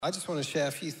I just want to share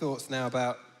a few thoughts now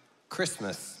about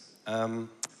Christmas.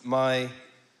 My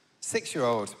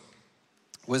 6-year-old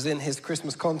was in his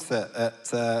Christmas concert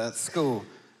at school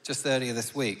just earlier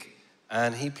this week,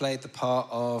 and he played the part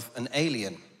of an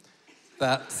alien,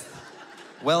 that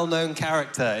well-known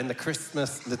character in the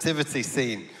Christmas nativity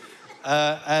scene.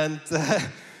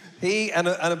 He and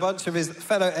a bunch of his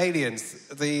fellow aliens,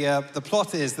 the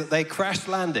plot is that they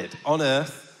crash-landed on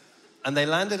Earth, and they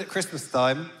landed at Christmas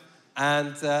time,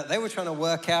 and they were trying to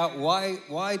work out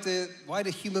why do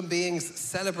human beings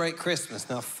celebrate Christmas?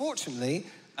 Now, fortunately,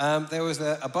 there was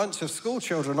a bunch of school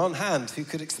children on hand who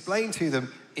could explain to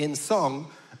them in song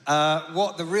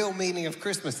what the real meaning of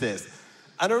Christmas is.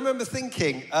 And I remember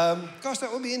thinking, gosh,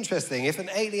 that would be interesting. If an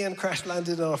alien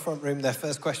crash-landed in our front room, their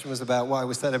first question was about why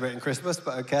we're celebrating Christmas,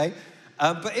 but okay.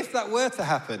 But if that were to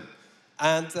happen,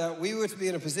 and we were to be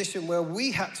in a position where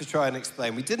we had to try and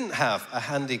explain, we didn't have a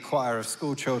handy choir of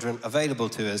school children available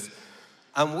to us,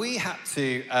 and we had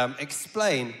to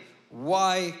explain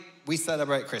why we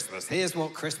celebrate Christmas. Here's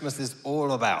what Christmas is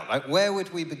all about. Like, where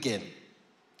would we begin?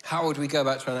 How would we go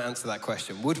about trying to answer that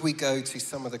question? Would we go to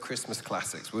some of the Christmas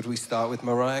classics? Would we start with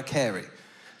Mariah Carey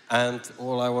and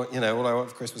All I Want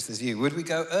for Christmas Is You? Would we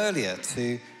go earlier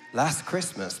to Last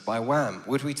Christmas by Wham?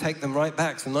 Would we take them right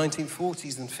back to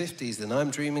 1940s and 50s and I'm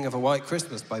Dreaming of a White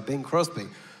Christmas by Bing Crosby?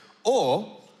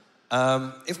 Or,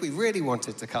 if we really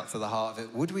wanted to cut to the heart of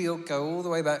it, would we go all the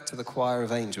way back to the choir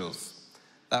of angels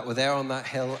that were there on that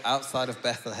hill outside of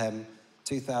Bethlehem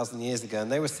 2,000 years ago,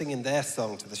 and they were singing their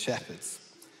song to the shepherds?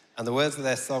 And the words of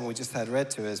their song we just had read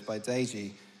to us by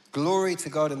Deji: "Glory to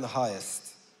God in the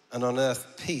highest, and on earth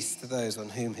peace to those on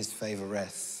whom his favor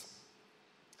rests."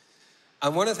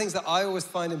 And one of the things that I always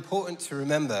find important to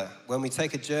remember when we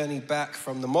take a journey back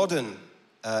from the modern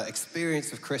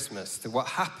experience of Christmas to what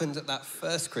happened at that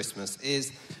first Christmas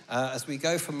is, as we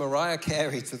go from Mariah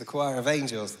Carey to the choir of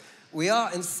angels, we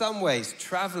are in some ways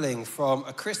traveling from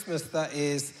a Christmas that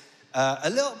is a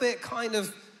little bit kind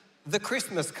of the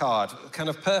Christmas card, kind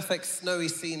of perfect snowy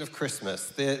scene of Christmas,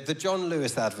 the John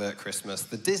Lewis advert Christmas,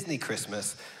 the Disney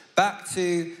Christmas, back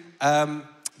to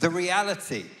the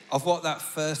reality of what that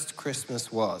first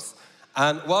Christmas was.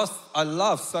 And whilst I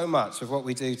love so much of what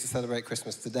we do to celebrate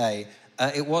Christmas today,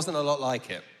 it wasn't a lot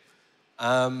like it.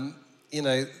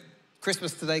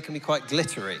 Christmas today can be quite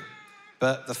glittery,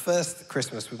 but the first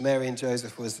Christmas with Mary and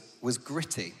Joseph was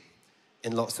gritty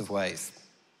in lots of ways.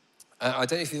 I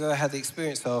don't know if you've ever had the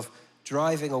experience of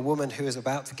driving a woman who is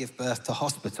about to give birth to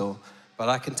hospital, but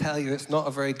I can tell you it's not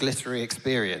a very glittery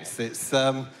experience. It's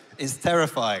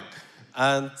terrifying.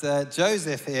 And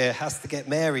Joseph here has to get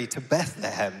Mary to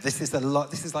Bethlehem. This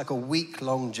is like a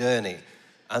week-long journey.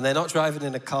 And they're not driving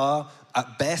in a car.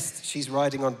 At best, she's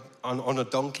riding on a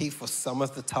donkey for some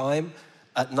of the time.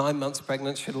 At 9 months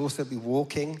pregnant, she'll also be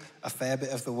walking a fair bit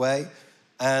of the way.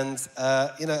 And,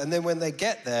 and then when they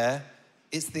get there,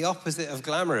 it's the opposite of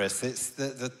glamorous. It's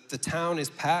the town is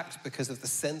packed because of the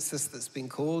census that's been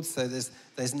called, so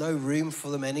there's no room for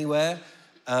them anywhere.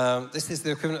 This is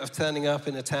the equivalent of turning up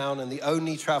in a town and the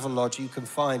only travel lodge you can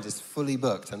find is fully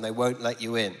booked and they won't let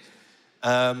you in.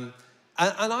 And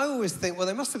I always think, well,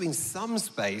 there must have been some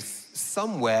space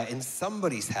somewhere in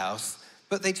somebody's house,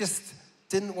 but they just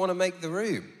didn't want to make the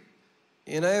room.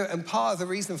 And part of the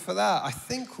reason for that, I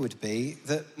think, would be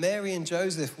that Mary and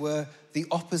Joseph were the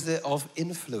opposite of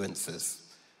influencers.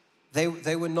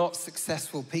 They were not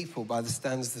successful people by the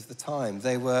standards of the time.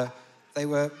 They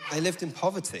lived in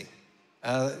poverty.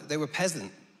 They were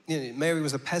peasant. Mary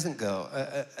was a peasant girl,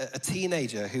 a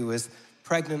teenager who was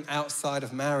pregnant outside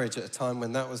of marriage at a time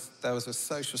when there was a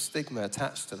social stigma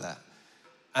attached to that.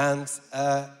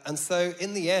 And so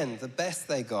in the end, the best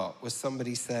they got was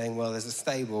somebody saying, well, there's a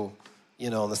stable,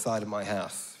 on the side of my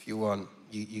house. If you want,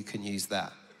 you can use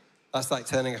that. That's like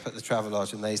turning up at the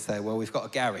Travelodge and they say, well, we've got a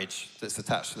garage that's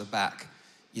attached to the back.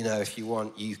 If you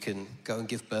want, you can go and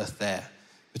give birth there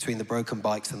between the broken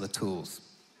bikes and the tools.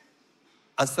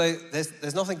 And so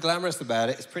there's nothing glamorous about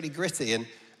it. It's pretty gritty. And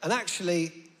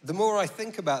actually, the more I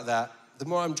think about that, the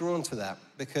more I'm drawn to that.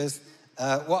 Because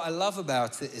what I love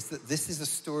about it is that this is a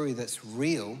story that's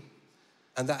real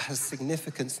and that has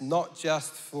significance not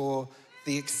just for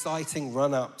the exciting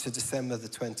run-up to December the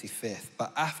 25th,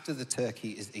 but after the turkey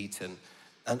is eaten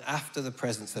and after the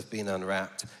presents have been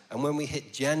unwrapped, and when we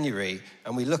hit January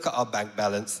and we look at our bank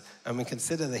balance and we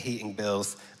consider the heating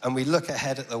bills and we look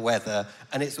ahead at the weather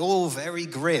and it's all very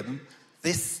grim,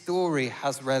 this story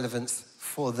has relevance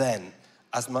for then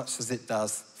as much as it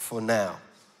does for now.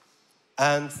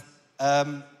 And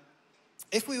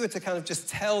if we were to kind of just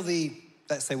tell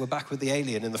let's say we're back with the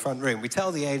alien in the front room, we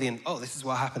tell the alien, oh, this is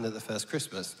what happened at the first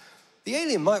Christmas. the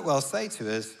alien might well say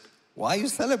to us, why are you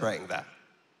celebrating that?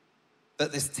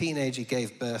 That this teenager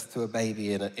gave birth to a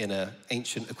baby in an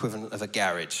ancient equivalent of a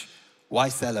garage. Why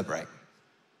celebrate?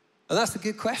 And that's a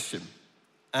good question.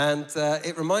 And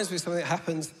it reminds me of something that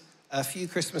happened a few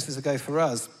Christmases ago for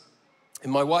us. In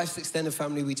my wife's extended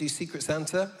family, we do Secret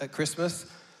Santa at Christmas.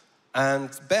 And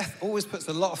Beth always puts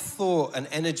a lot of thought and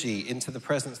energy into the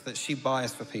presents that she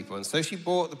buys for people. And so she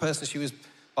bought the person she was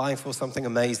buying for something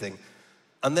amazing.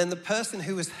 And then the person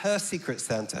who was her Secret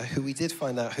Santa, who we did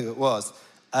find out who it was,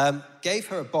 gave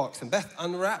her a box. And Beth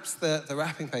unwraps the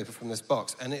wrapping paper from this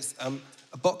box. And it's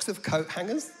a box of coat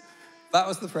hangers. That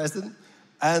was the present.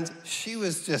 And she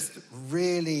was just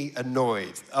really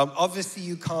annoyed. Obviously,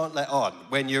 you can't let on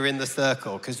when you're in the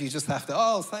circle because you just have to,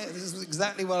 this is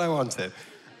exactly what I wanted.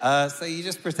 So you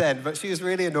just pretend. But she was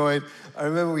really annoyed. I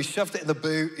remember we shoved it in the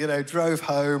boot, drove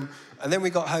home. And then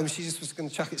we got home, she just was going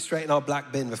to chuck it straight in our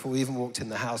black bin before we even walked in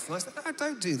the house. And I said, no,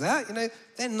 don't do that.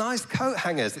 They're nice coat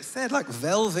hangers. It said like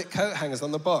velvet coat hangers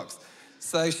on the box.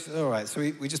 So she said, all right. So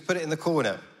we just put it in the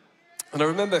corner. And I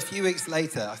remember a few weeks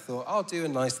later, I thought, I'll do a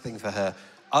nice thing for her.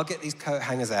 I'll get these coat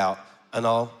hangers out and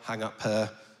I'll hang up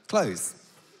her clothes.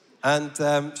 And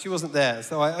she wasn't there.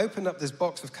 So I opened up this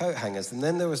box of coat hangers and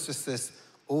then there was just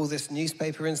all this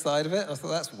newspaper inside of it. I thought,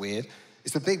 that's weird.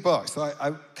 It's a big box. So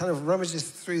I kind of rummaged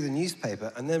through the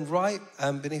newspaper and then right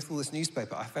beneath all this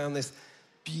newspaper, I found this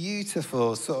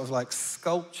beautiful sort of like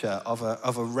sculpture of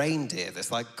a reindeer,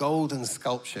 this like golden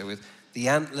sculpture with the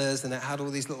antlers, and it had all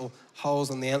these little holes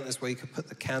on the antlers where you could put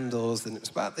the candles, and it was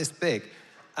about this big.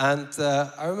 And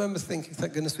I remember thinking,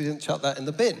 thank goodness we didn't chuck that in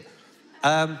the bin.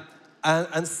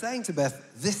 And saying to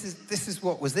Beth, this is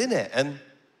what was in it. And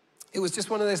it was just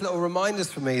one of those little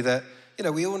reminders for me that,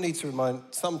 we all need to remind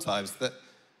sometimes that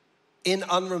in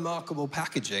unremarkable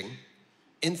packaging,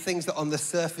 in things that on the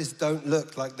surface don't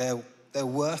look like they're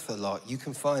worth a lot, you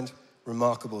can find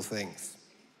remarkable things.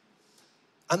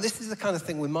 And this is the kind of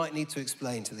thing we might need to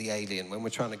explain to the alien when we're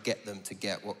trying to get them to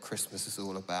get what Christmas is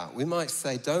all about. We might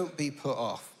say, don't be put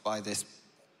off by this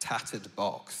tattered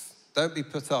box. Don't be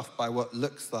put off by what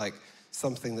looks like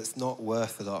something that's not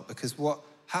worth a lot, because what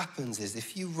happens is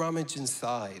if you rummage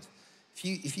inside,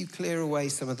 if you clear away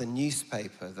some of the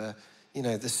newspaper,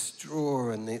 the straw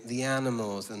and the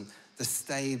animals and the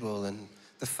stable and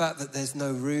the fact that there's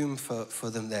no room for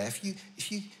them there, if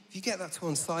you get that to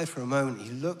one side for a moment,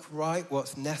 you look right,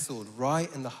 what's nestled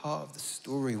right in the heart of the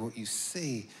story, what you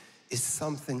see is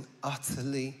something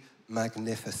utterly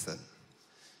magnificent.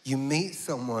 You meet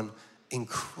someone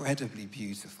incredibly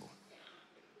beautiful.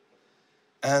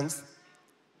 And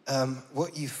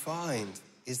what you find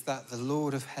is that the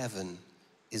Lord of heaven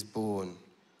is born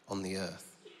on the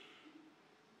earth.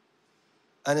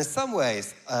 And in some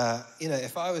ways,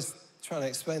 if I was trying to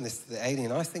explain this to the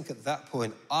alien, I think at that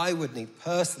point, I would need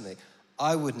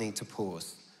to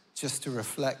pause just to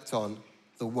reflect on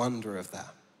the wonder of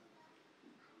that.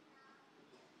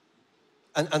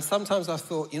 And sometimes I've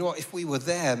thought, if we were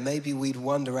there, maybe we'd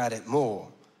wonder at it more.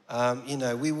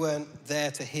 We weren't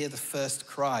there to hear the first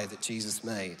cry that Jesus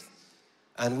made.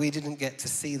 And we didn't get to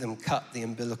see them cut the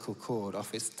umbilical cord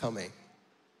off his tummy.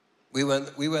 We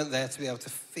weren't there to be able to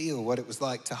feel what it was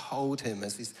like to hold him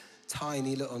as his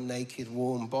tiny little naked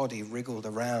warm body wriggled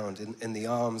around in the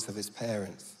arms of his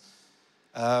parents.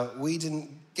 We didn't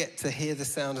get to hear the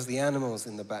sound of the animals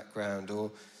in the background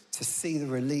or to see the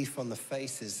relief on the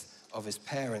faces of his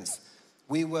parents.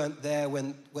 We weren't there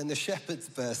when the shepherds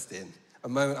burst in, a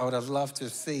moment I would have loved to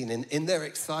have seen in their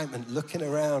excitement, looking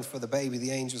around for the baby the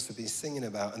angels had been singing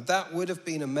about. And that would have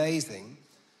been amazing.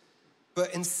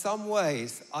 But in some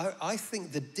ways, I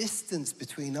think the distance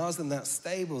between us and that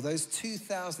stable, those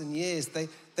 2,000 years,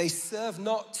 they serve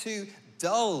not to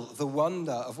dull the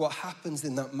wonder of what happens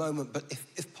in that moment, but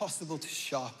if possible, to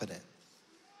sharpen it,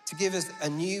 to give us a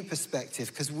new perspective,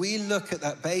 because we look at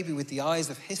that baby with the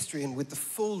eyes of history and with the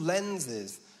full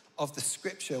lenses of the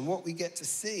scripture, and what we get to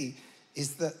see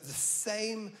is that the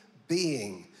same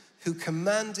being who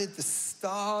commanded the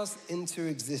stars into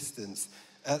existence,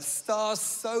 stars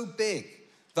so big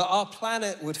that our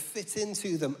planet would fit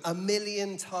into them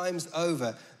 1,000,000 times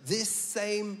over, this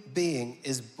same being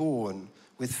is born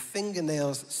with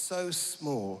fingernails so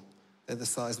small they're the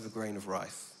size of a grain of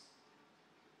rice.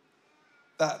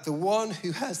 That the one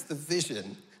who has the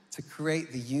vision to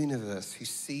create the universe, who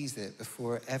sees it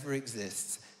before it ever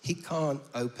exists, he can't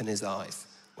open his eyes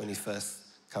when he first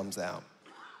comes out.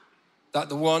 That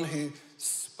the one who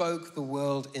spoke the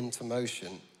world into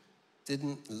motion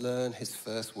didn't learn his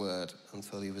first word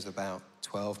until he was about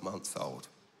 12 months old,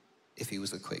 if he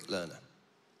was a quick learner.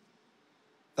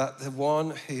 That the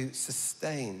one who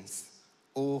sustains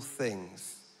all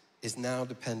things is now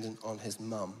dependent on his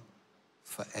mum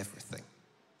for everything.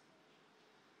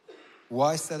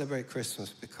 Why celebrate Christmas?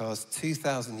 Because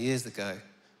 2,000 years ago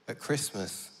at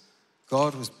Christmas,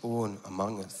 God was born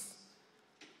among us.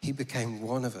 He became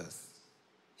one of us.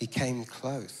 He came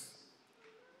close.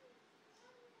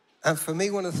 And for me,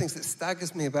 one of the things that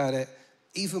staggers me about it,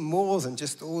 even more than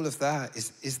just all of that,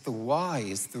 is the why,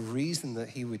 is the reason that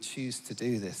he would choose to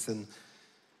do this. And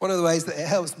one of the ways that it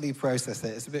helps me process it,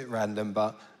 it's a bit random,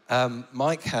 but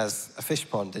Mike has a fish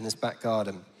pond in his back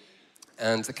garden.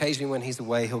 And occasionally when he's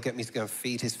away, he'll get me to go and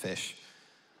feed his fish.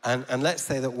 And let's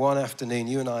say that one afternoon,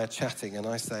 you and I are chatting, and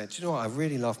I say, do you know what? I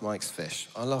really love Mike's fish.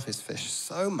 I love his fish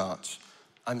so much,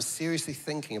 I'm seriously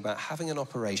thinking about having an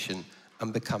operation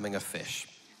and becoming a fish.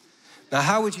 Now,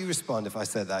 how would you respond if I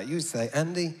said that? You would say,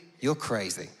 Andy, you're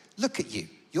crazy. Look at you.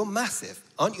 You're massive.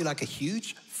 Aren't you like a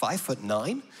huge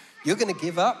 5'9"? You're going to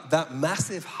give up that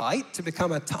massive height to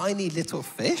become a tiny little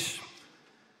fish?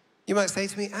 You might say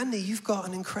to me, Andy, you've got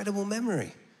an incredible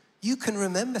memory. You can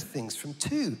remember things from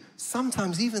 2,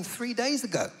 sometimes even 3 days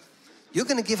ago. You're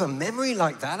going to give a memory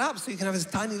like that up so you can have this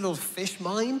tiny little fish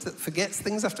mind that forgets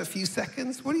things after a few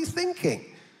seconds? What are you thinking?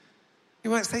 You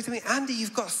might say to me, Andy,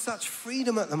 you've got such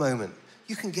freedom at the moment.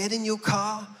 You can get in your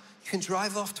car, you can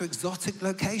drive off to exotic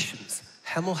locations,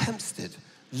 Hemel Hempstead,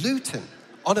 Luton,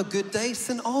 on a good day,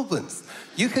 St. Albans.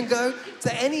 You can go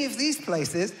to any of these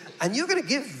places and you're going to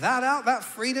give that out, that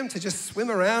freedom to just swim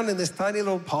around in this tiny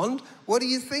little pond? What are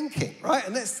you thinking, right?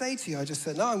 And let's say to you, I just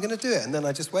said, no, I'm going to do it. And then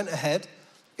I just went ahead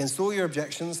against all your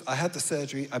objections. I had the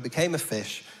surgery, I became a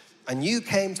fish, and you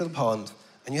came to the pond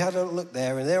and you had a look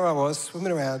there, and there I was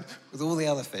swimming around with all the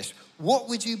other fish. What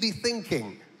would you be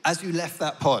thinking as you left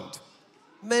that pond?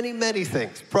 Many, many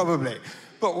things, probably.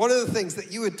 But one of the things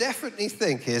that you would definitely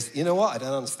think is, you know what, I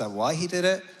don't understand why he did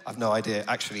it. I've no idea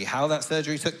actually how that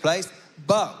surgery took place.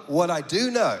 But what I do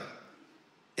know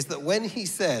is that when he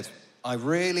said, I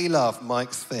really love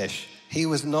Mike's fish, he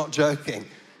was not joking.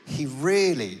 He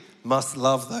really must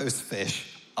love those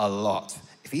fish a lot.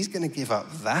 If he's going to give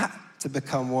up that to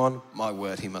become one, my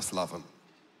word, he must love them.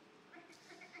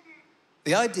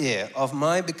 The idea of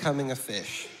my becoming a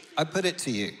fish, I put it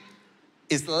to you,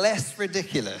 is less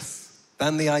ridiculous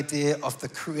than the idea of the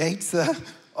creator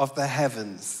of the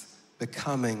heavens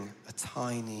becoming a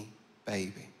tiny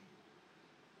baby.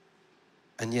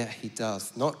 And yet he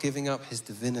does, not giving up his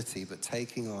divinity, but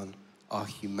taking on our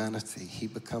humanity. He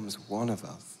becomes one of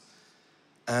us.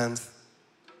 And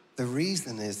the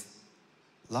reason is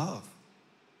love.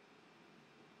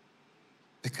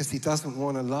 Because he doesn't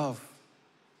want to love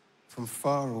from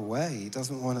far away. He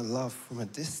doesn't want to love from a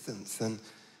distance. And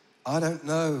I don't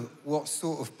know what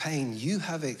sort of pain you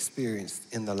have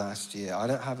experienced in the last year. I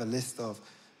don't have a list of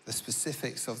the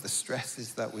specifics of the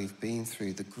stresses that we've been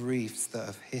through, the griefs that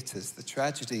have hit us, the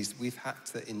tragedies we've had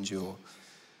to endure.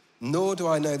 Nor do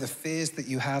I know the fears that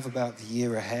you have about the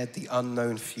year ahead, the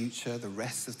unknown future, the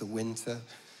rest of the winter.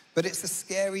 But it's a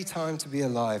scary time to be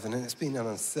alive, and it's been an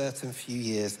uncertain few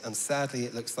years, and sadly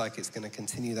it looks like it's going to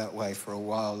continue that way for a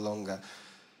while longer.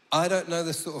 I don't know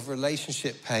the sort of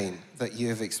relationship pain that you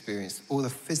have experienced or the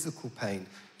physical pain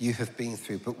you have been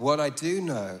through. But what I do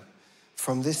know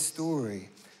from this story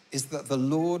is that the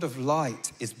Lord of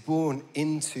light is born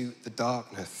into the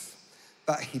darkness,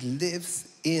 that he lives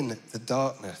in the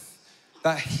darkness,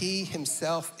 that he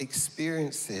himself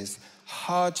experiences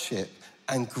hardship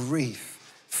and grief,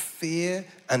 fear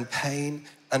and pain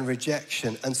and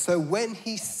rejection. And so when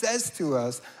he says to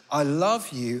us, I love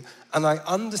you and I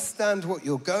understand what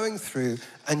you're going through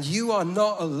and you are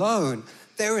not alone,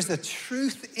 there is a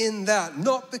truth in that,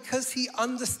 not because he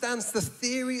understands the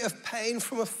theory of pain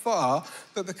from afar,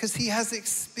 but because he has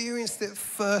experienced it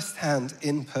firsthand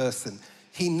in person.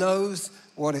 He knows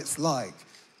what it's like.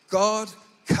 God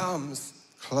comes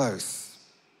close.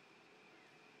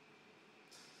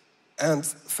 And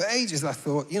for ages I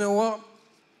thought, you know what?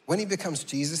 When he becomes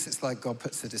Jesus, it's like God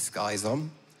puts a disguise on.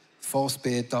 False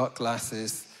beard, dark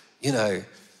glasses, you know,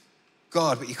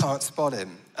 God, but you can't spot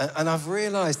him. And I've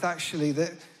realized actually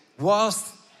that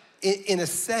whilst in a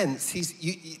sense,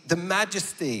 the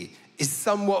majesty is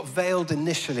somewhat veiled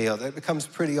initially, although it becomes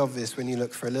pretty obvious when you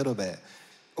look for a little bit.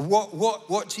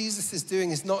 What Jesus is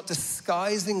doing is not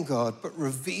disguising God, but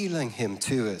revealing him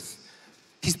to us.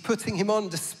 He's putting him on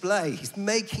display. He's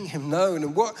making him known.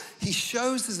 And what he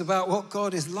shows us about what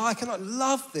God is like, and I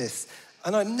love this,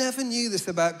 and I never knew this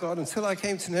about God until I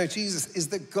came to know Jesus, is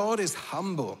that God is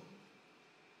humble.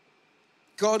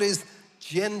 God is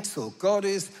gentle. God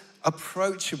is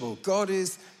approachable. God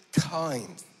is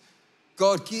kind.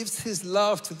 God gives his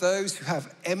love to those who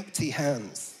have empty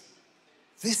hands.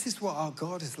 This is what our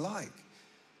God is like.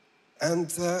 And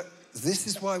this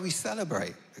is why we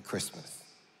celebrate at Christmas.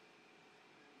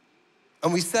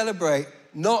 And we celebrate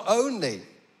not only,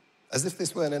 as if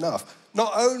this weren't enough,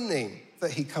 not only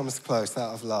that he comes close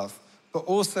out of love, but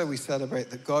also we celebrate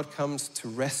that God comes to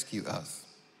rescue us.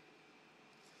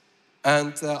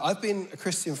 And I've been a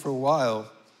Christian for a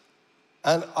while,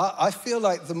 and I feel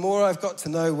like the more I've got to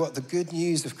know what the good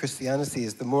news of Christianity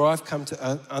is, the more I've come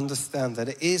to understand that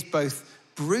it is both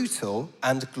brutal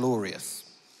and glorious.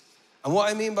 And what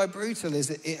I mean by brutal is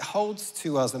it holds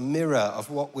to us a mirror of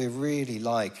what we're really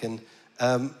like. And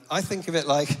I think of it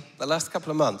like the last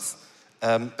couple of months,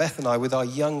 Beth and I, with our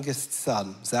youngest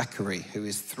son, Zachary, who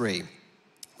is 3,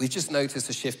 we've just noticed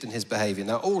a shift in his behavior.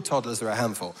 Now, all toddlers are a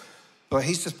handful, but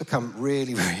he's just become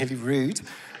really, really rude.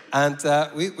 And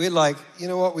we're like, you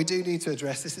know what, we do need to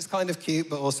address this. It's kind of cute,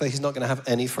 but also he's not going to have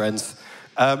any friends.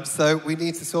 So we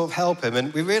need to sort of help him.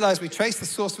 And we realized we traced the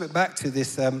source of it back to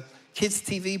this kids'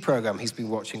 TV program he's been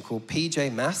watching called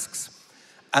PJ Masks.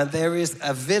 And there is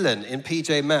a villain in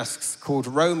PJ Masks called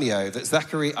Romeo that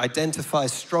Zachary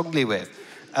identifies strongly with.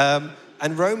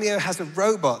 And Romeo has a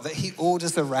robot that he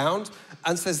orders around.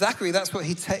 And so Zachary, that's what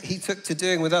he took to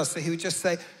doing with us. So he would just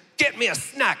say, "Get me a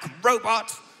snack,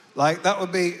 robot." Like that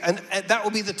would be, and that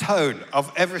would be the tone of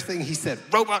everything he said.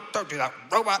 "Robot, don't do that,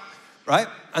 robot," right?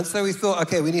 And so we thought,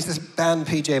 okay, we need to ban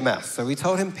PJ Masks. So we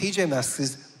told him PJ Masks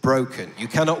is broken. You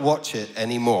cannot watch it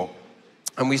anymore.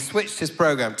 And we switched his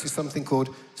program to something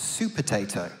called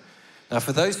Supertato. Now,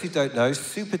 for those who don't know,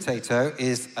 Supertato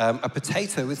is a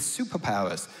potato with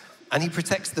superpowers. And he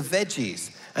protects the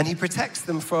veggies. And he protects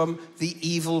them from the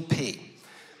evil pea.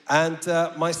 And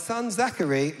my son,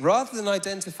 Zachary, rather than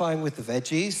identifying with the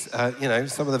veggies,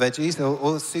 some of the veggies,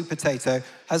 or the Supertato,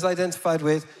 has identified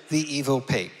with the evil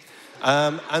pea.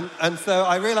 And so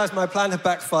I realized my plan had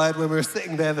backfired when we were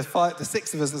sitting there, the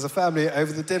 6 of us as a family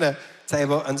over the dinner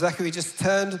table, and Zachary just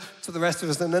turned to the rest of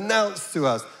us and announced to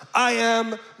us, "I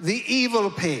am the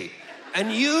evil pea,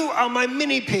 and you are my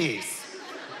mini peas."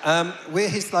 We're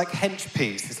his hench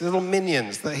peas, his little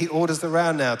minions that he orders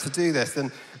around now to do this.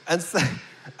 And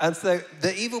so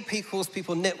the evil pea calls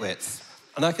people nitwits.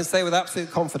 And I can say with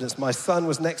absolute confidence, my son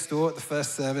was next door at the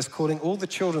first service calling all the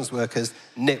children's workers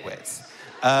nitwits.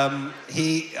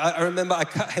 I remember I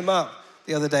cut him up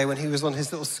the other day when he was on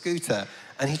his little scooter,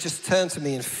 and he just turned to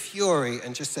me in fury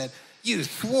and just said, "You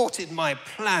thwarted my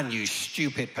plan, you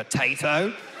stupid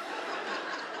potato."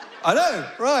 I know,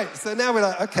 right. So now we're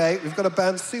like, okay, we've got to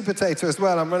ban Supertato as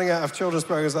well. I'm running out of children's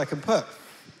programs I can put.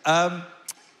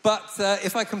 But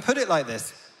if I can put it like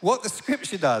this, what the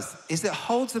scripture does is it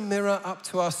holds a mirror up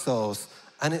to our souls,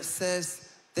 and it says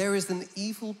there is an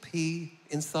evil pea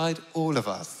inside all of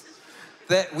us.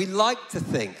 That we like to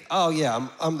think, oh yeah,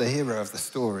 I'm the hero of the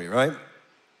story, right?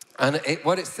 And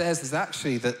what it says is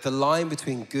actually that the line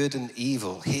between good and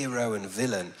evil, hero and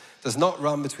villain, does not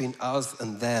run between us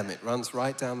and them. It runs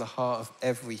right down the heart of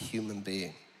every human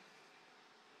being.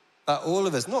 That all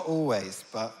of us, not always,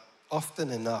 but often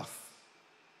enough,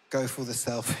 go for the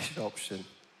selfish option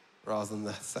rather than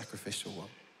the sacrificial one.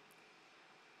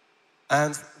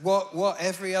 And what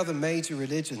every other major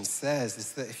religion says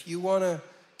is that if you want to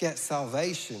get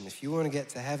salvation, if you want to get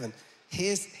to heaven,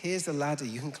 here's a ladder,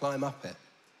 you can climb up it.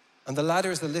 And the ladder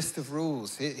is a list of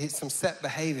rules. It's some set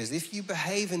behaviors. If you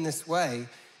behave in this way,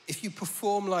 if you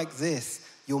perform like this,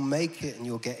 you'll make it and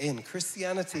you'll get in.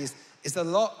 Christianity is a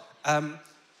lot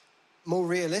more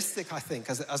realistic, I think,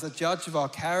 as a judge of our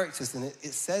characters. And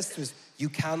it says to us, you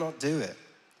cannot do it.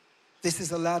 This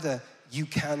is a ladder you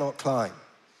cannot climb.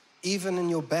 Even in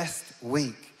your best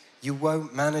week, you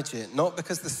won't manage it. Not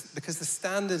because the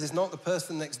standard is not the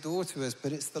person next door to us,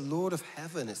 but it's the Lord of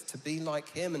heaven. It's to be like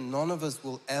him, and none of us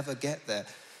will ever get there.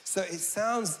 So it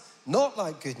sounds not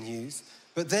like good news,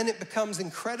 but then it becomes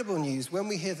incredible news when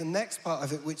we hear the next part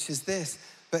of it, which is this.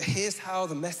 But here's how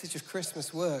the message of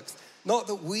Christmas works. Not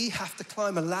that we have to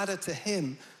climb a ladder to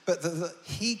him, but that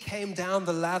he came down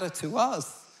the ladder to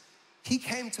us. He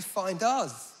came to find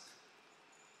us.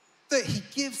 That he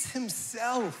gives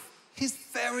himself, his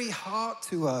very heart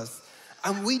to us.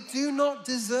 And we do not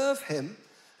deserve him,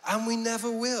 and we never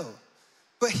will.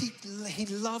 But he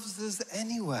loves us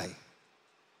anyway.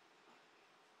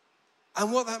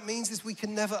 And what that means is we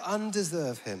can never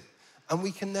undeserve him, and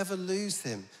we can never lose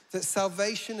him. That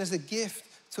salvation is a gift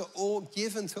to all,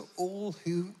 given to all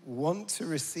who want to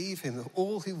receive him,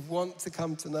 all who want to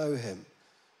come to know him.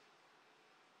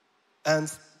 And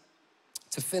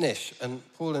to finish, and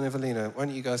Paul and Evelina, why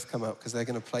don't you guys come up, because they're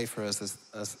going to play for us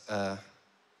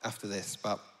after this.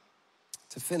 But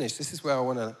to finish, this is where I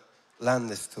want to land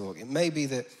this talk. It may be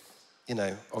that,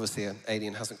 obviously an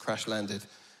alien hasn't crash landed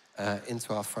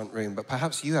into our front room, but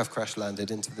perhaps you have crash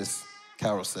landed into this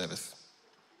carol service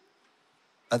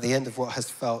at the end of what has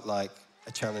felt like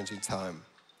a challenging time.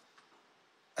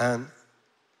 And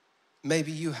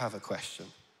maybe you have a question.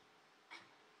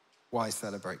 Why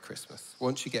celebrate Christmas?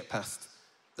 Once you get past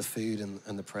the food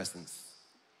and the presents,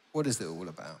 what is it all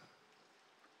about?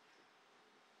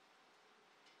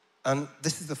 And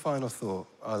this is the final thought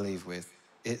I'll leave with.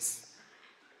 It's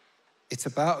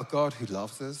about a God who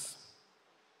loves us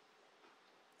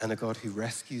and a God who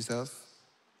rescues us.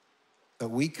 That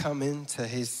we come into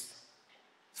his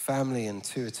family and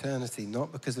to eternity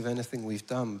not because of anything we've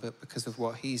done, but because of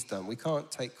what he's done. We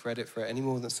can't take credit for it any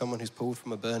more than someone who's pulled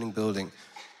from a burning building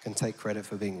can take credit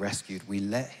for being rescued. We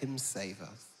let him save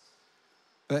us.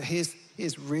 But here's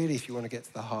really, if you want to get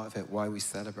to the heart of it, why we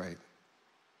celebrate.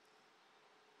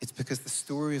 It's because the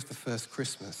story of the first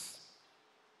Christmas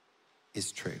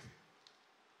is true.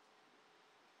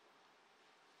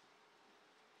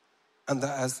 And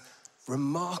that as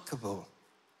remarkable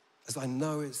as I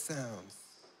know it sounds,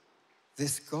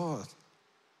 this God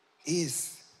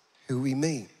is who we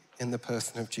meet in the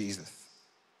person of Jesus.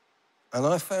 And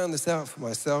I found this out for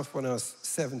myself when I was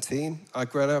 17. I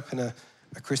grew up in a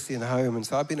Christian home, and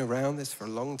so I've been around this for a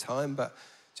long time, but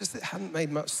just it hadn't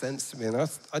made much sense to me, and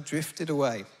I drifted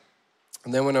away.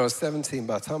 And then when I was 17,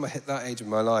 by the time I hit that age of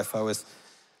my life, I was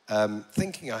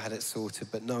thinking I had it sorted,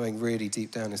 but knowing really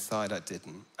deep down inside I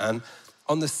didn't. And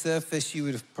on the surface, you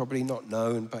would have probably not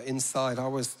known, but inside I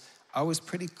was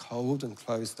pretty cold and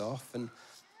closed off, and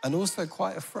also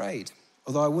quite afraid,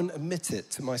 although I wouldn't admit it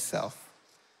to myself.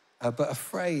 But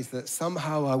afraid that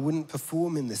somehow I wouldn't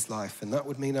perform in this life, and that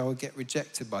would mean I would get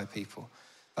rejected by people,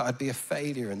 that I'd be a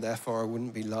failure, and therefore I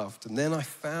wouldn't be loved. And then I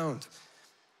found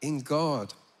in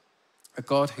God, a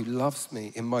God who loves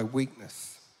me in my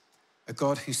weakness, a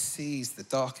God who sees the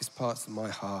darkest parts of my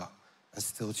heart and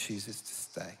still chooses to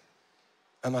stay.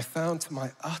 And I found to my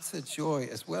utter joy,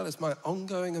 as well as my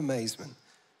ongoing amazement,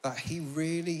 that he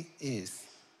really is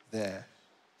there.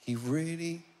 He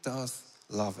really does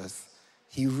love us.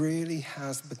 He really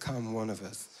has become one of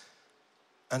us.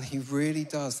 And he really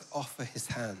does offer his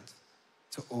hand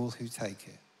to all who take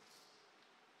it.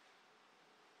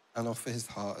 And offer his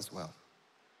heart as well.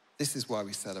 This is why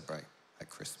we celebrate at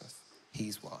Christmas.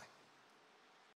 He's why.